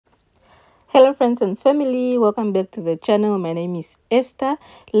Hello friends and family, welcome back to the channel. My name is Esther.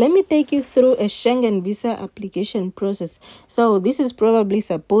 Let me take you through a Schengen visa application process. So this is probably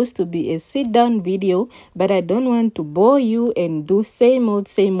supposed to be a sit down video, but I don't want to bore you and do same old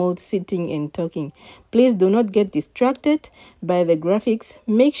sitting and talking. Please do not get distracted by the graphics.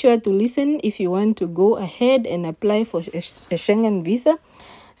 Make sure to listen if you want to go ahead and apply for a Schengen visa.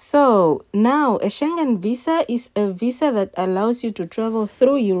 So now a Schengen visa is a visa that allows you to travel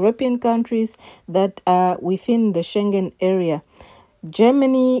through European countries that are within the Schengen area.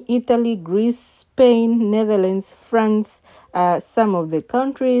 Germany, Italy, Greece, Spain, Netherlands, France are some of the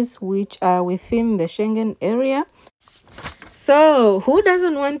countries which are within the Schengen area. So who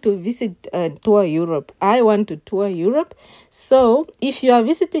doesn't want to visit tour Europe? I want to tour Europe. So if you are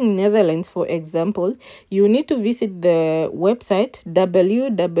visiting Netherlands, for example, you need to visit the website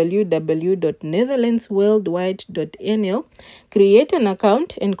www.netherlandsworldwide.nl, create an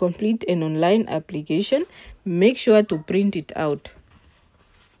account and complete an online application. Make sure to print it out.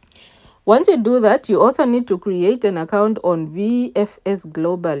 Once you do that, you also need to create an account on VFS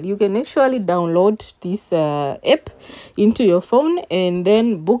Global. You can actually download this app into your phone and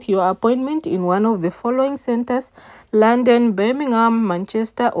then book your appointment in one of the following centers: London, Birmingham,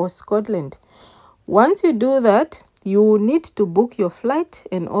 Manchester, or Scotland. Once you do that, you need to book your flight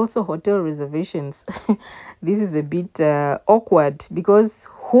and also hotel reservations. This is a bit awkward because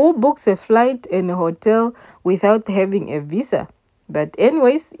who books a flight and a hotel without having a visa? But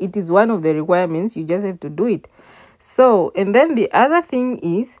anyways, it is one of the requirements. You just have to do it. So, and then the other thing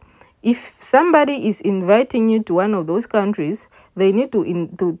is, if somebody is inviting you to one of those countries, they need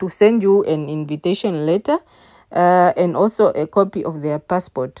to send you an invitation letter and also a copy of their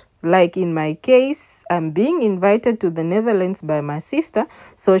passport. Like in my case, I'm being invited to the Netherlands by my sister.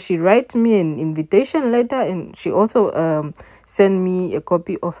 So she writes me an invitation letter and she also sent me a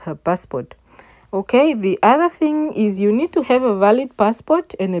copy of her passport. Okay, the other thing is you need to have a valid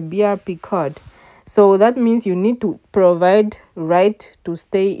passport and a BRP card. So that means you need to provide right to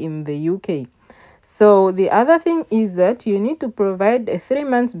stay in the UK. So the other thing is that you need to provide a 3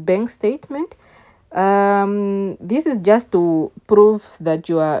 months bank statement. This is just to prove that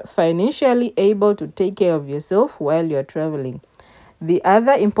you are financially able to take care of yourself while you are traveling. The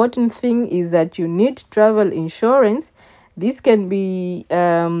other important thing is that you need travel insurance. This can be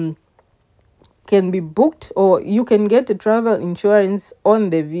booked, or you can get a travel insurance on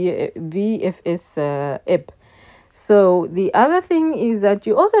the VFS app. So the other thing is that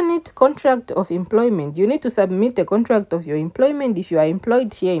you also need contract of employment. You need to submit a contract of your employment if you are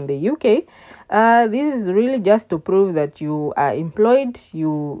employed here in the UK. This is really just to prove that you are employed,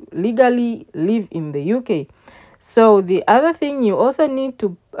 you legally live in the UK. So the other thing, you also need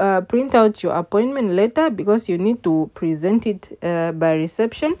to print out your appointment letter because you need to present it by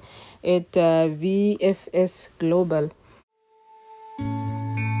reception at VFS Global.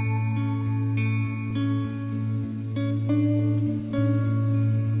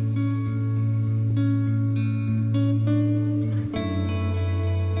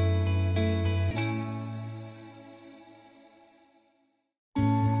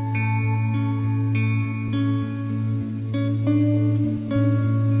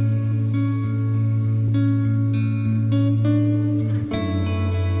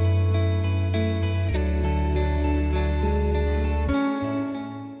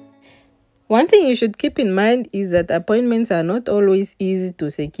 One thing you should keep in mind is that appointments are not always easy to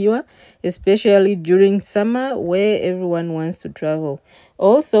secure, especially during summer where everyone wants to travel.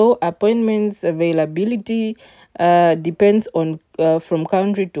 Also, appointments availability depends on from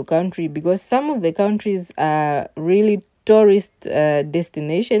country to country, because some of the countries are really tourist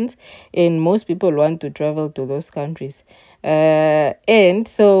destinations and most people want to travel to those countries. And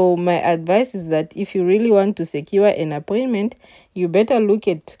so my advice is that if you really want to secure an appointment, you better look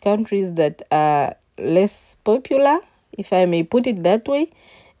at countries that are less popular, if I may put it that way.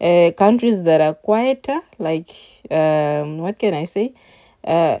 Countries that are quieter, like what can I say?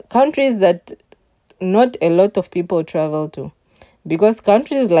 Countries that not a lot of people travel to, because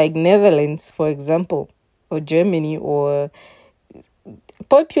countries like Netherlands, for example, or Germany, or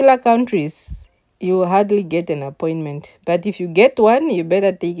popular countries, you hardly get an appointment. But if you get one, you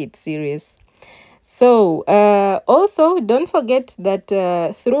better take it serious. So also don't forget that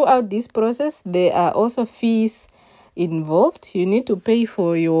throughout this process there are also fees involved. You need to pay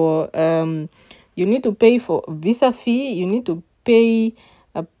for your you need to pay for visa fee, you need to pay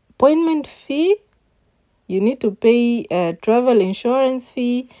appointment fee, you need to pay travel insurance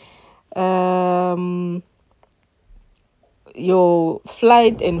fee, your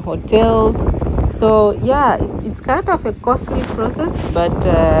flight and hotels, So yeah, it's kind of a costly process, but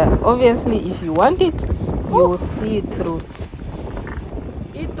obviously if you want it, you'll see it through.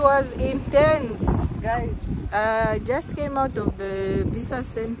 It was intense, guys. Just came out of the visa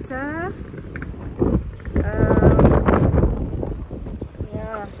center.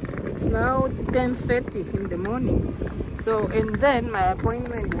 Yeah, it's now 10:30 in the morning. So, and then my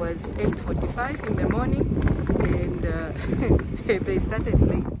appointment was 8:45 in the morning, and they started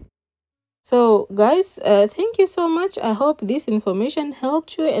late. So guys, thank you so much. I hope this information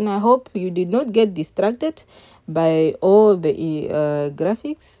helped you, and I hope you did not get distracted by all the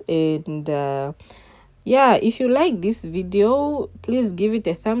graphics. And yeah, if you like this video, please give it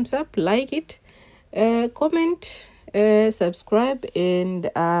a thumbs up, like it, comment, subscribe, and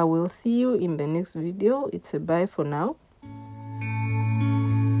I will see you in the next video. It's a bye for now.